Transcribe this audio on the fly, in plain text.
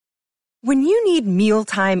When you need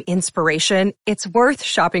mealtime inspiration, it's worth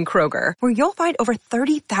shopping Kroger, where you'll find over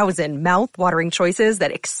 30,000 mouth-watering choices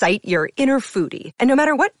that excite your inner foodie. And no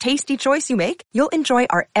matter what tasty choice you make, you'll enjoy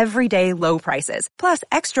our everyday low prices, plus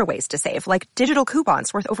extra ways to save, like digital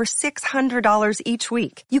coupons worth over $600 each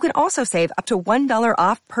week. You can also save up to $1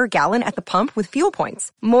 off per gallon at the pump with fuel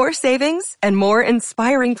points. More savings and more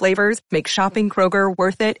inspiring flavors make shopping Kroger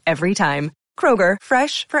worth it every time. Kroger,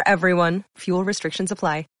 fresh for everyone. Fuel restrictions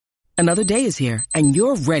apply. Another day is here, and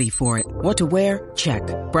you're ready for it. What to wear? Check.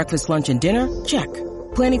 Breakfast, lunch, and dinner? Check.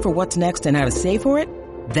 Planning for what's next and how to save for it?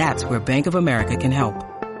 That's where Bank of America can help.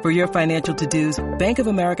 For your financial to-dos, Bank of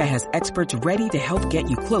America has experts ready to help get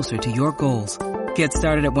you closer to your goals. Get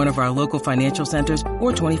started at one of our local financial centers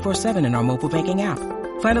or 24/7 in our mobile banking app.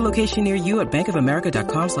 Find a location near you at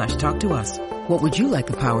bankofamerica.com/talktous. What would you like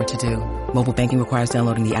the power to do? Mobile banking requires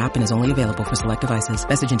downloading the app and is only available for select devices.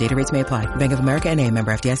 Message and data rates may apply. Bank of America N.A.,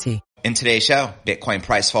 member FDIC. In today's show, Bitcoin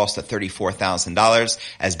price falls to $34,000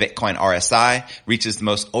 as Bitcoin RSI reaches the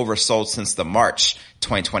most oversold since the March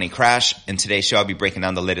 2020 crash. In today's show, I'll be breaking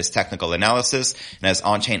down the latest technical analysis. And as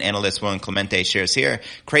on-chain analyst William Clemente shares here,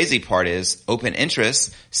 crazy part is open interest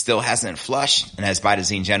still hasn't flushed. And as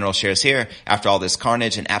Bitazine General shares here, after all this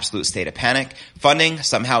carnage and absolute state of panic, funding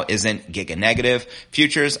somehow isn't giga negative.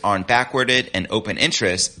 Futures aren't backwarded and open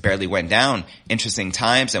interest barely went down. Interesting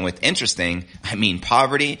times. And with interesting, I mean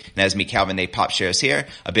poverty. And as me Calvin Day Pop shares here,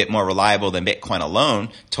 a bit more reliable than Bitcoin alone,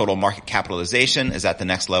 total market capitalization is at the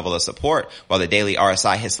next level of support, while the daily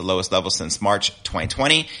RSI hits the lowest level since March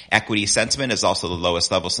 2020. Equity sentiment is also the lowest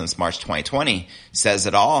level since March 2020. Says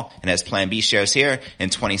it all. And as Plan B shares here, in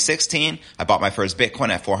 2016, I bought my first Bitcoin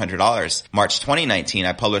at $400. March 2019,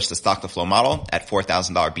 I published the stock to flow model at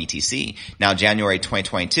 $4,000 BTC. Now January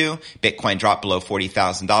 2022, Bitcoin dropped below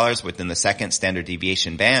 $40,000 within the second standard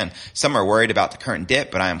deviation band. Some are worried about the current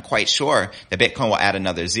dip, but I am quite sure that Bitcoin will add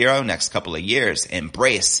another zero next couple of years.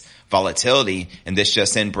 Embrace volatility. And this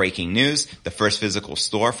just in, breaking news, the first physical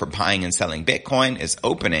store for buying and selling Bitcoin is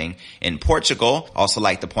opening in Portugal. Also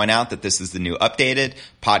like to point out that this is the new updated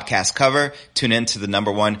podcast cover. Tune in to the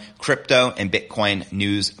 #1 crypto and Bitcoin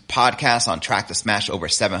news podcast, on track to smash over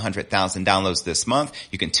 700,000 downloads this month.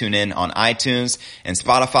 You can tune in on iTunes and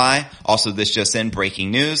Spotify. Also this just in,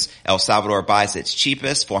 breaking news, El Salvador buys its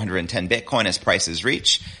cheapest 410 Bitcoin as prices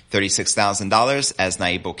reach $36,000. As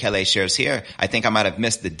Nayib Bukele shares here, I think I might have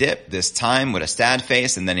missed the dip this time with a sad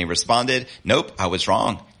face. And then he responded, nope, I was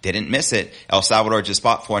wrong. Didn't miss it. El Salvador just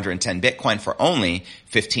bought 410 Bitcoin for only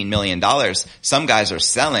 $15 million. Some guys are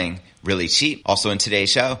selling really cheap. Also in today's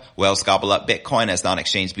show, whales gobble up Bitcoin as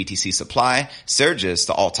non-exchange BTC supply surges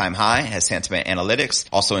to all-time high as Sentiment Analytics.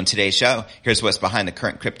 Also in today's show, here's what's behind the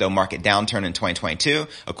current crypto market downturn in 2022,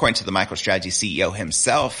 according to the MicroStrategy CEO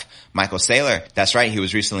himself, Michael Saylor. That's right, he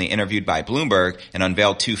was recently interviewed by Bloomberg and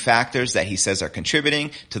unveiled 2 factors that he says are contributing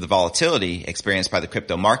to the volatility experienced by the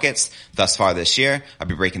crypto markets thus far this year. I'll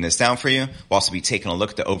be breaking this down for you. We'll also be taking a look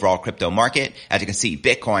at the overall crypto market. As you can see,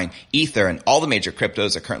 Bitcoin, Ether, and all the major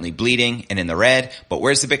cryptos are currently bleeding and in the red. But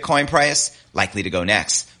where's the Bitcoin price likely to go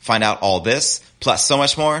next? Find out all this, plus so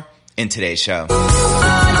much more, in today's show.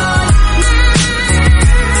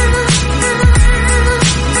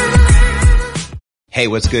 Hey,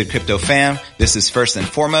 what's good, crypto fam? This is first and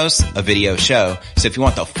foremost a video show. So if you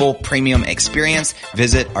want the full premium experience,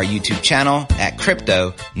 visit our YouTube channel at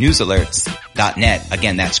cryptonewsalerts.net.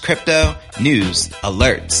 Again, that's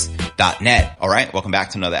cryptonewsalerts.net. All right, welcome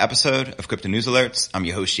back to another episode of Crypto News Alerts. I'm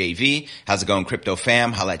your host, JV. How's it going, crypto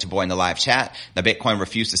fam? Highlight your boy in the live chat. Now, Bitcoin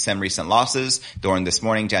refused to stem recent losses during this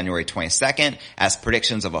morning, January 22nd, as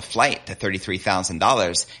predictions of a flight to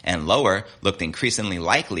 $33,000 and lower looked increasingly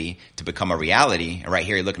likely to become a reality. And right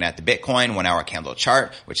here, you're looking at the Bitcoin 1-hour candle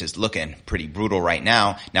chart, which is looking pretty brutal right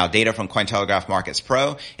now. Now, data from Cointelegraph Markets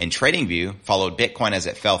Pro and TradingView followed Bitcoin as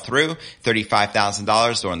it fell through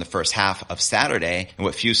 $35,000 during the first half of Saturday. And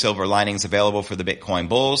with few silver linings available for the Bitcoin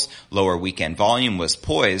bulls, lower weekend volume was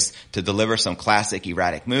poised to deliver some classic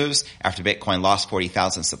erratic moves after Bitcoin lost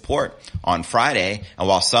 40,000 support on Friday. And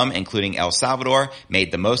while some, including El Salvador,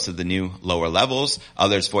 made the most of the new lower levels,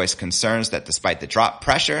 others voiced concerns that despite the drop,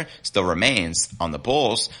 pressure still remains on the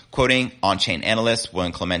bulls. Quoting on-chain analyst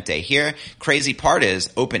William Clemente here, crazy part is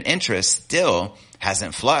open interest still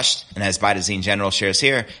hasn't flushed. And as Bitazine General shares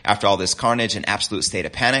here, after all this carnage and absolute state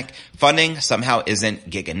of panic, funding somehow isn't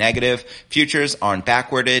giga negative. Futures aren't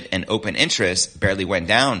backwarded and open interest barely went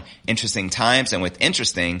down. Interesting times, and with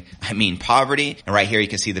interesting, I mean poverty. And right here you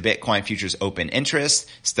can see the Bitcoin futures open interest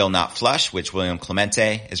still not flush, which William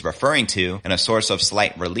Clemente is referring to. And a source of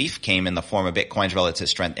slight relief came in the form of Bitcoin's relative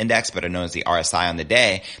strength index, better known as the RSI on the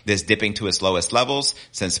day. This dipping to its lowest levels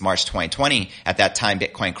since March 2020. At that time,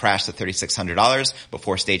 Bitcoin crashed to $3,600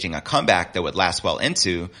 before staging a comeback that would last well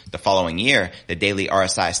into the following year. The daily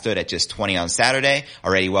RSI stood at just 20 on Saturday,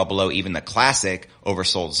 already well below even the classic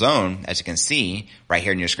oversold zone, as you can see right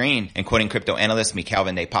here on your screen. And quoting crypto analyst Mikhail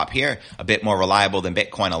Van de Poppe here, a bit more reliable than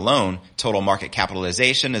Bitcoin alone, total market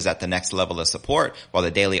capitalization is at the next level of support, while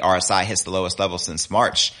the daily RSI hits the lowest level since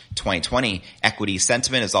March 2020. Equity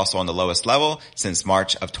sentiment is also on the lowest level since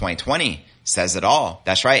March of 2020. Says it all.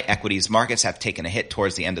 That's right. Equities markets have taken a hit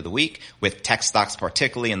towards the end of the week, with tech stocks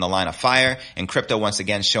particularly in the line of fire, and crypto once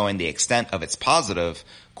again showing the extent of its positive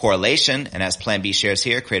correlation. And as Plan B shares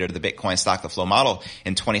here, creator of the Bitcoin stock to flow model,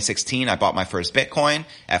 in 2016, I bought my first Bitcoin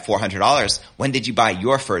at $400. When did you buy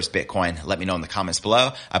your first Bitcoin? Let me know in the comments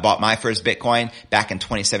below. I bought my first Bitcoin back in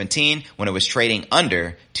 2017 when it was trading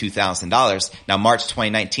under $2,000. Now, March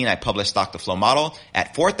 2019, I published stock to flow model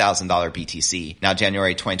at $4,000 BTC. Now,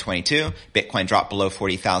 January 2022, Bitcoin dropped below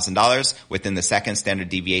 $40,000 within the second standard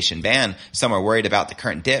deviation band. Some are worried about the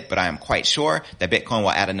current dip, but I am quite sure that Bitcoin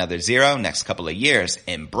will add another zero next couple of years.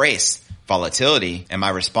 Embrace volatility. And my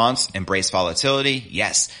response, embrace volatility.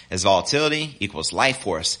 Yes, as volatility equals life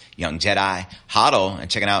force. Young Jedi, hodl. And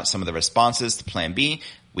checking out some of the responses to Plan B,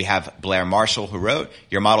 we have Blair Marshall who wrote,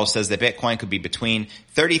 your model says that Bitcoin could be between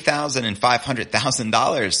 $30,000 and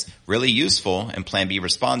 $500,000. Really useful. And Plan B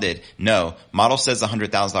responded, no, model says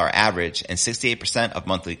 $100,000 average and 68% of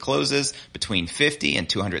monthly closes between $50,000 and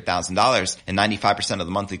 $200,000 and 95% of the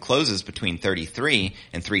monthly closes between $33,000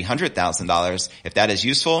 and $300,000. If that is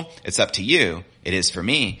useful, it's up to you. It is for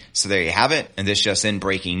me. So there you have it. And this just in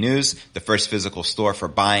breaking news. The first physical store for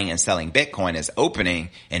buying and selling Bitcoin is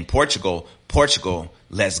opening in Portugal. Portugal,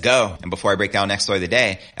 let's go. And before I break down next story of the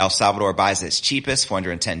day, El Salvador buys its cheapest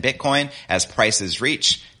 410 Bitcoin as prices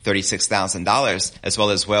reach $36,000, as well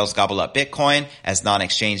as whales gobble up Bitcoin as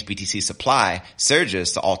non-exchange BTC supply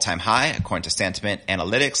surges to all-time high, according to Sentiment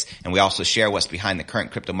Analytics. And we also share what's behind the current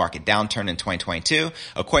crypto market downturn in 2022,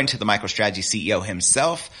 according to the MicroStrategy CEO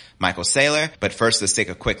himself, Michael Saylor. But first, let's take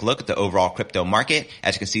a quick look at the overall crypto market.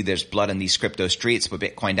 As you can see, there's blood in these crypto streets, with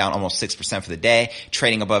Bitcoin down almost 6% for the day,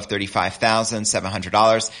 trading above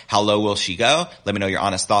 $35,700. How low will she go? Let me know your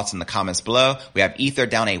honest thoughts in the comments below. We have Ether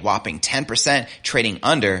down a whopping 10%, trading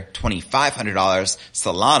under $2,500.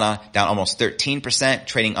 Solana down almost 13%,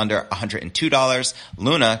 trading under $102.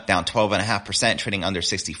 Luna down 12.5%, trading under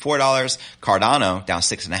 $64. Cardano down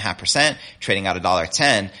 6.5%, trading at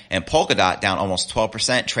 $1.10. And Polkadot down almost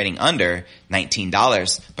 12%, trading under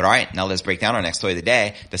 $19. But all right, now let's break down our next story of the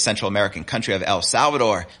day. The Central American country of El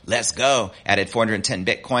Salvador, let's go, added 410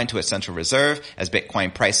 Bitcoin to its central reserve as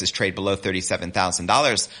Bitcoin prices trade below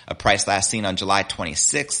 $37,000, a price last seen on July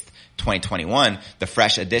 26th. 2021. The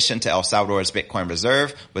fresh addition to El Salvador's Bitcoin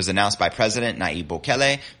reserve was announced by President Nayib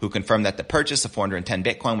Bukele, who confirmed that the purchase of 410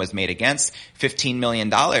 Bitcoin was made against $15 million,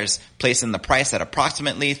 placing the price at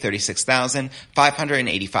approximately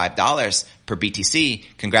 $36,585 per BTC.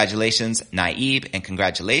 Congratulations, Nayib, and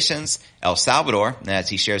congratulations, El Salvador. And as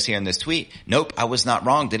he shares here in this tweet, nope, I was not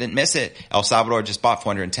wrong, didn't miss it. El Salvador just bought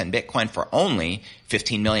 410 Bitcoin for only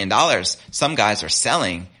 $15 million. Some guys are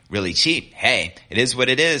selling really cheap. Hey, it is what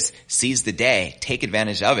it is. Seize the day. Take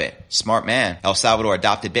advantage of it. Smart man. El Salvador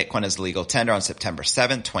adopted Bitcoin as legal tender on September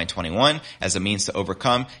 7th, 2021 as a means to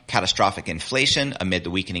overcome catastrophic inflation amid the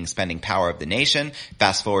weakening spending power of the nation.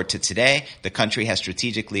 Fast forward to today, the country has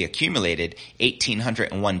strategically accumulated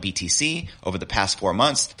 1,801 BTC over the past 4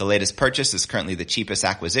 months. The latest purchase is currently the cheapest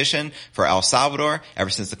acquisition for El Salvador ever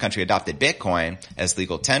since the country adopted Bitcoin as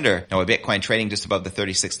legal tender. Now, with Bitcoin trading just above the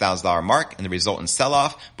 $36,000 mark and the resultant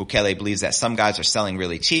sell-off, Bukele believes that some guys are selling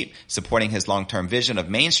really cheap, supporting his long-term vision of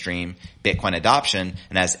mainstream Bitcoin adoption.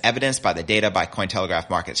 And as evidenced by the data by Cointelegraph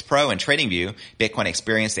Markets Pro and TradingView, Bitcoin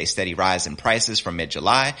experienced a steady rise in prices from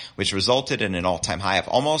mid-July, which resulted in an all-time high of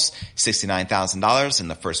almost $69,000 in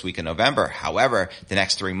the first week of November. However, the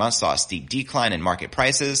next 3 months saw a steep decline in market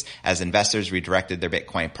prices as investors redirected their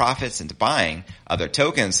Bitcoin profits into buying other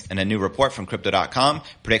tokens. And a new report from Crypto.com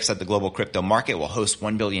predicts that the global crypto market will host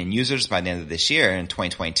 1 billion users by the end of this year in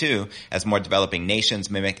 2022 as more developing nations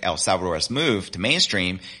mimic El Salvador's move to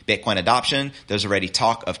mainstream Bitcoin adoption adoption. There's already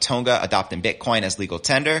talk of Tonga adopting Bitcoin as legal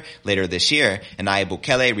tender later this year. And Nayib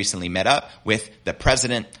Bukele recently met up with the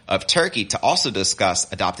president of Turkey to also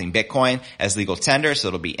discuss adopting Bitcoin as legal tender. So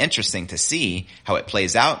it'll be interesting to see how it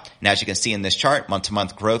plays out. And as you can see in this chart,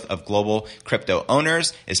 month-to-month growth of global crypto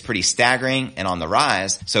owners is pretty staggering and on the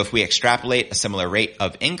rise. So if we extrapolate a similar rate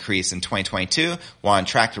of increase in 2022, we're on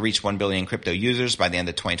track to reach 1 billion crypto users by the end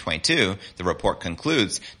of 2022. The report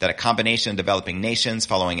concludes that a combination of developing nations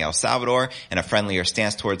following El Salvador and a friendlier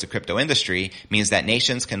stance towards the crypto industry means that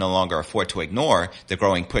nations can no longer afford to ignore the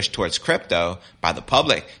growing push towards crypto by the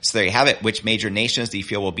public. So there you have it. Which major nations do you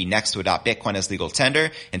feel will be next to adopt Bitcoin as legal tender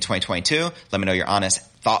in 2022? Let me know your honest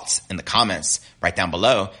thoughts in the comments right down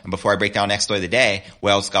below. And before I break down next story of the day,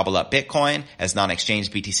 whales gobble up Bitcoin as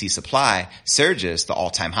non-exchange BTC supply surges to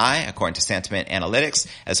all-time high, according to Sentiment Analytics,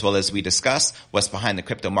 as well as we discuss what's behind the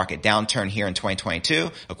crypto market downturn here in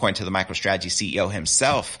 2022, according to the MicroStrategy CEO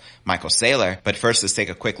himself, Michael Saylor. But first, let's take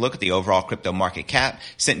a quick look at the overall crypto market cap,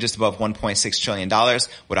 sitting just above $1.6 trillion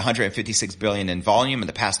with $156 billion in volume in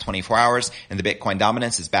the past 24 hours. And the Bitcoin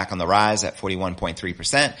dominance is back on the rise at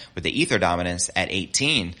 41.3%, with the Ether dominance at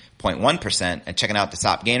 18.1%. And checking out the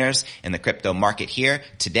top gainers in the crypto market here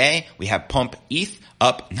today, we have Pump ETH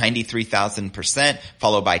up 93,000%,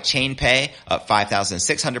 followed by ChainPay up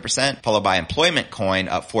 5,600%, followed by Employment Coin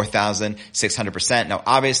up 4,600%. Now,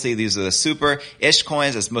 obviously, these are the super-ish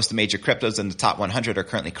coins, as most of the major cryptos in the top 100 are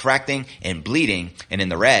currently correcting and bleeding and in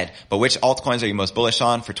the red. But which altcoins are you most bullish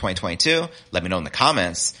on for 2022? Let me know in the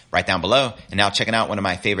comments right down below. And now checking out one of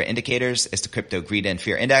my favorite indicators is the Crypto Greed and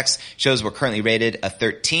Fear Index. Shows we're currently rated a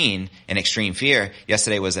 13 in extreme fear.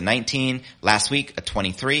 Yesterday was a 19, last week a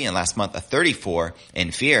 23, and last month a 34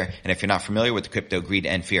 in fear. And if you're not familiar with the Crypto Greed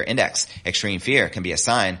and Fear Index, extreme fear can be a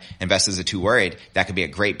sign investors are too worried. That could be a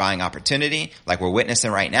great buying opportunity like we're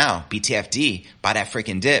witnessing right now. BTFD, buy that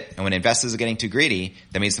freaking dip. And when investors are getting too greedy,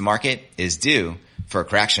 that means the market is due for a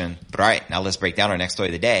correction. But all right, now let's break down our next story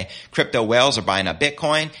of the day. Crypto whales are buying up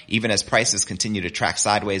Bitcoin even as prices continue to track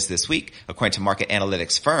sideways this week, according to market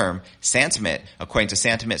analytics firm Santiment. According to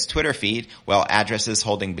Santimit's Twitter feed, whale addresses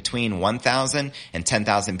holding between 1,000 and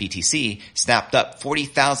 10,000 BTC snapped up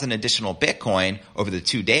 40,000 additional Bitcoin over the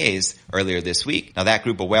 2 days earlier this week. Now that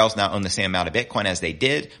group of whales now own the same amount of Bitcoin as they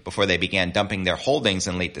did before they began dumping their holdings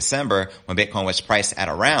in late December, when Bitcoin was priced at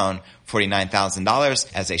around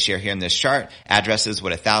 $49,000. As they share here in this chart, addresses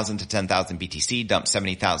with 1,000 to 10,000 BTC dumped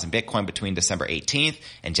 70,000 Bitcoin between December 18th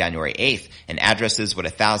and January 8th. And addresses with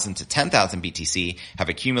 1,000 to 10,000 BTC have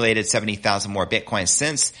accumulated 70,000 more Bitcoin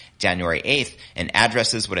since January 8th. And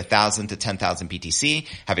addresses with 1,000 to 10,000 BTC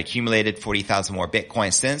have accumulated 40,000 more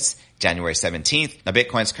Bitcoin since January 17th. Now,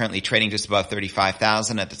 Bitcoin's currently trading just above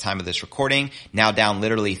 35,000 at the time of this recording, now down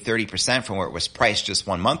literally 30% from where it was priced just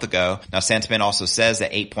 1 month ago. Now, Sentiment also says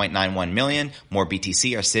that 8.91 million more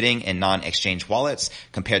BTC are sitting in non-exchange wallets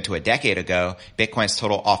compared to a decade ago. Bitcoin's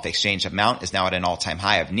total off-exchange amount is now at an all-time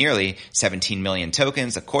high of nearly 17 million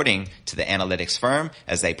tokens, according to the analytics firm,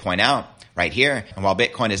 as they point out right here. And while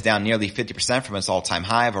Bitcoin is down nearly 50% from its all-time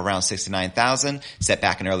high of around 69,000 set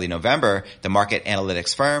back in early November, the market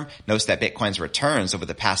analytics firm notes that Bitcoin's returns over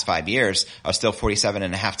the past 5 years are still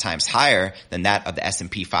 47.5 times higher than that of the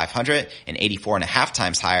S&P 500 and 84.5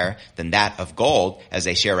 times higher than that of gold. As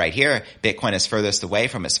they share right here, Bitcoin is furthest away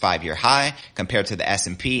from its 5-year high compared to the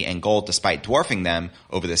S&P and gold, despite dwarfing them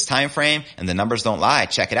over this time frame. And the numbers don't lie.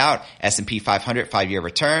 Check it out. S&P 500 5-year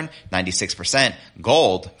return, 96%.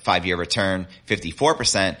 Gold 5-year return,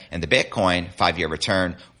 54%, and the Bitcoin 5-year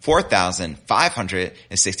return,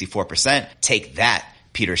 4,564%. Take that,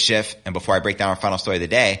 Peter Schiff. And before I break down our final story of the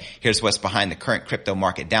day, here's what's behind the current crypto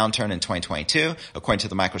market downturn in 2022, according to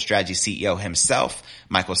the MicroStrategy CEO himself,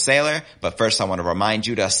 Michael Saylor. But first, I want to remind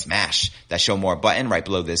you to smash that show more button right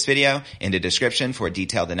below this video in the description for a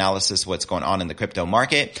detailed analysis of what's going on in the crypto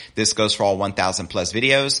market. This goes for all 1,000 plus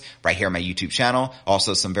videos right here on my YouTube channel.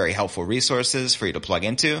 Also, some very helpful resources for you to plug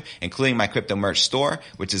into, including my crypto merch store,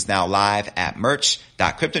 which is now live at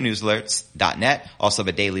merch.cryptonewsalerts.net. Also,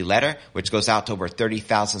 the daily letter, which goes out to over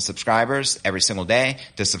 30,000 subscribers every single day.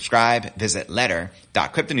 To subscribe, visit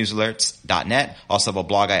letter.cryptonewsalerts.net. Also have a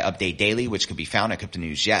blog I update daily, which can be found at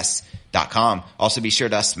cryptonewsyes.com. Also be sure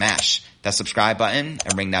to smash that subscribe button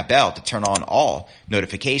and ring that bell to turn on all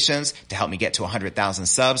notifications to help me get to 100,000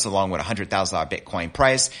 subs along with a $100,000 Bitcoin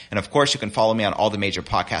price. And of course, you can follow me on all the major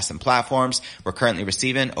podcasts and platforms. We're currently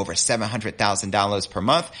receiving over 700,000 downloads per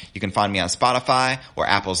month. You can find me on Spotify or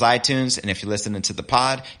Apple's iTunes. And if you're listening to the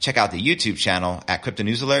pod, check out the YouTube channel at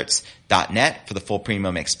cryptonewsalerts.net for the full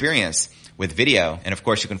premium experience with video. And of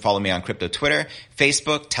course, you can follow me on crypto Twitter,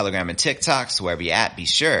 Facebook, Telegram, and TikTok. So wherever you're at, be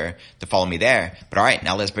sure to follow me there. But all right,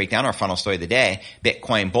 now let's break down our final story of the day.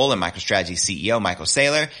 Bitcoin bull and MicroStrategy CEO Michael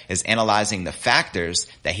Saylor is analyzing the factors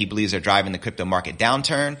that he believes are driving the crypto market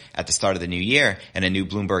downturn at the start of the new year. In a new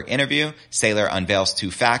Bloomberg interview, Saylor unveils 2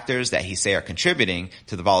 factors that he say are contributing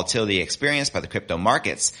to the volatility experienced by the crypto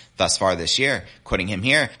markets thus far this year. Quoting him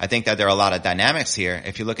here, I think that there are a lot of dynamics here.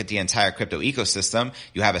 If you look at the entire crypto ecosystem,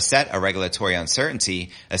 you have a set of regulatory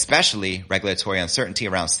uncertainty, especially regulatory uncertainty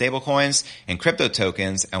around stablecoins and crypto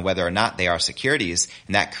tokens and whether or not they are securities.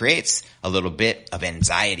 And that creates a little bit of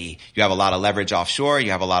anxiety. You have a lot of leverage offshore.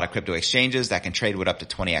 You have a lot of crypto exchanges that can trade with up to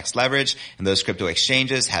 20x leverage. And those crypto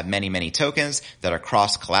exchanges have many, many tokens that are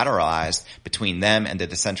cross-collateralized between them and the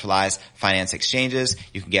decentralized finance exchanges.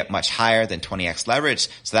 You can get much higher than 20x leverage.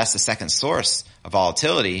 So that's the second source of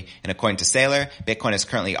volatility. And according to Saylor, Bitcoin is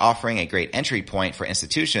currently offering a great entry point for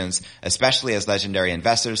institutions, especially as legendary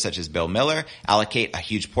investors such as Bill Miller allocate a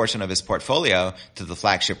huge portion of his portfolio to the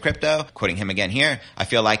flagship crypto. Quoting him again here, I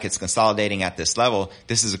feel like it's consolidating at this level.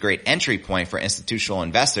 This is a great entry point for institutional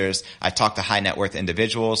investors. I've talked to high net worth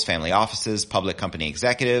individuals, family offices, public company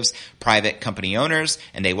executives, private company owners,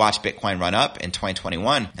 and they watch Bitcoin run up in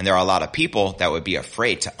 2021. And there are a lot of people that would be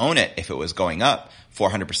afraid to own it if it was going up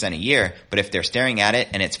 400% a year. But if they're staring at it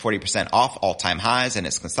and it's 40% off all-time highs and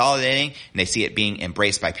it's consolidating and they see it being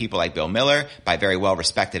embraced by people like Bill Miller, by very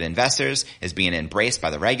well-respected investors, is being embraced by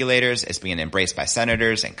the regulators, is being embraced by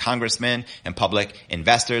senators and congressmen and public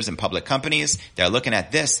investors and public companies, they're looking at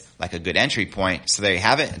this like a good entry point. So there you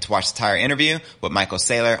have it. And to watch the entire interview with Michael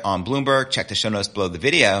Saylor on Bloomberg, check the show notes below the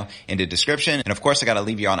video in the description. And of course, I got to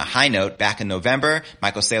leave you on a high note. Back in November,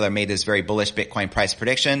 Michael Saylor made this very bullish Bitcoin price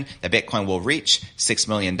prediction that Bitcoin will reach $6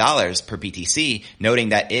 million per BTC, noting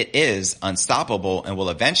that it is unstoppable and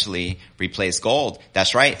will eventually replace gold.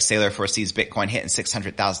 That's right. Saylor foresees Bitcoin hitting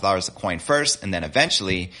 $600,000 a coin first and then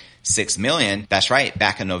eventually 6 million. That's right.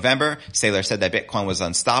 Back in November, Saylor said that Bitcoin was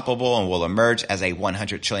unstoppable and will emerge as a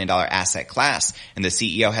 $100 trillion asset class. And the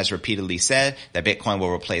CEO has repeatedly said that Bitcoin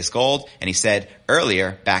will replace gold. And he said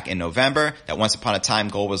earlier, back in November, that once upon a time,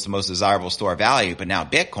 gold was the most desirable store of value, but now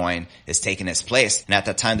Bitcoin is taking its place. And at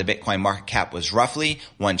that time, the Bitcoin market cap was roughly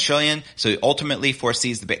 1 trillion. So he ultimately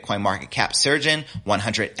foresees the Bitcoin market cap surging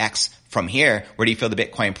 100x from here. Where do you feel the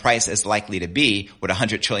Bitcoin price is likely to be with a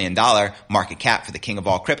 $100 trillion market cap for the king of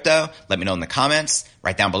all crypto? Let me know in the comments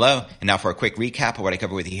right down below. And now for a quick recap of what I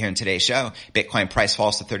covered with you here in today's show. Bitcoin price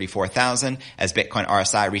falls to 34,000 as Bitcoin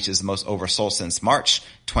RSI reaches the most oversold since March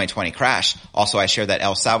 2020 crash. Also, I share that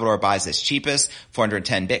El Salvador buys its cheapest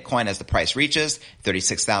 410 Bitcoin as the price reaches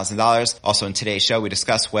 $36,000. Also in today's show, we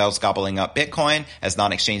discuss whales gobbling up Bitcoin as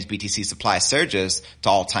non-exchange BTC supply surges to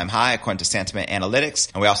all-time high according to Sentiment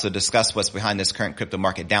Analytics. And we also discuss what's behind this current crypto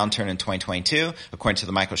market downturn in 2022 according to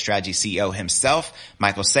the MicroStrategy CEO himself,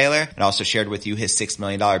 Michael Saylor. And also shared with you his $6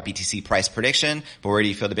 million BTC price prediction. But where do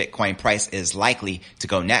you feel the Bitcoin price is likely to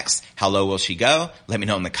go next? How low will she go? Let me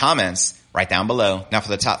know in the comments right down below. Now for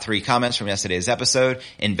the top 3 comments from yesterday's episode,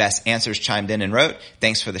 Invest Answers chimed in and wrote,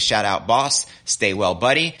 thanks for the shout out, boss. Stay well,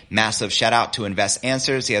 buddy. Massive shout out to Invest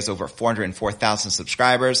Answers. He has over 404,000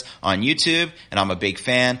 subscribers on YouTube and I'm a big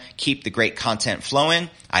fan. Keep the great content flowing.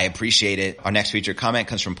 I appreciate it. Our next featured comment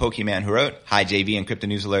comes from Pokemon who wrote, hi JV and Crypto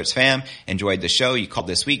News Alerts fam. Enjoyed the show you called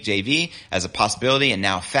this week JV as a possibility and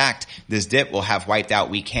now fact. This dip will have wiped out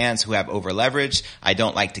weak hands who have over leveraged. I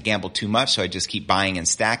don't like to gamble too much, so I just keep buying and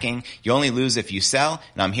stacking. You only lose if you sell,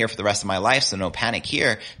 and I'm here for the rest of my life, so no panic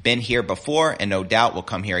here. Been here before and no doubt will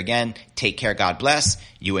come here again. Take care. God bless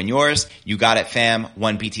you and yours. You got it, fam.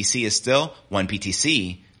 1 BTC is still 1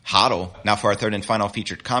 BTC. HODL. Now for our third and final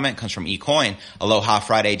featured comment comes from eCoin. Aloha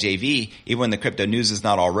Friday JV. Even when the crypto news is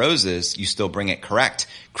not all roses, you still bring it correct.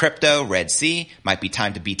 Crypto, Red Sea, might be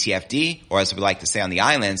time to BTFD, or as we like to say on the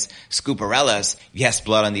islands, Scooparellas. Yes,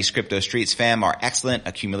 blood on these crypto streets, fam, are excellent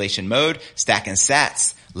accumulation mode, stacking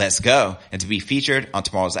sats. Let's go. And to be featured on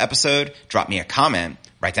tomorrow's episode, drop me a comment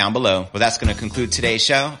right down below. Well, that's going to conclude today's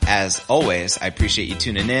show. As always, I appreciate you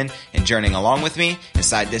tuning in and journeying along with me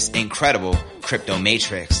inside this incredible crypto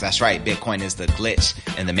matrix. That's right, Bitcoin is the glitch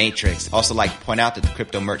in the matrix. Also like to point out that the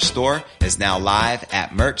crypto merch store is now live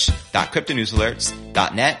at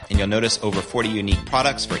merch.cryptonewsalerts.net, and you'll notice over 40 unique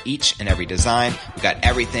products for each and every design. We've got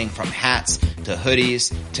everything from hats to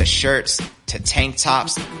hoodies to shirts to tank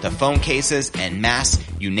tops, to phone cases and masks,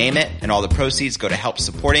 you name it. And all the proceeds go to help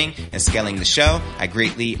supporting and scaling the show. I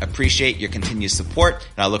greatly appreciate your continued support,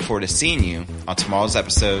 and I look forward to seeing you on tomorrow's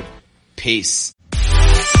episode. Peace.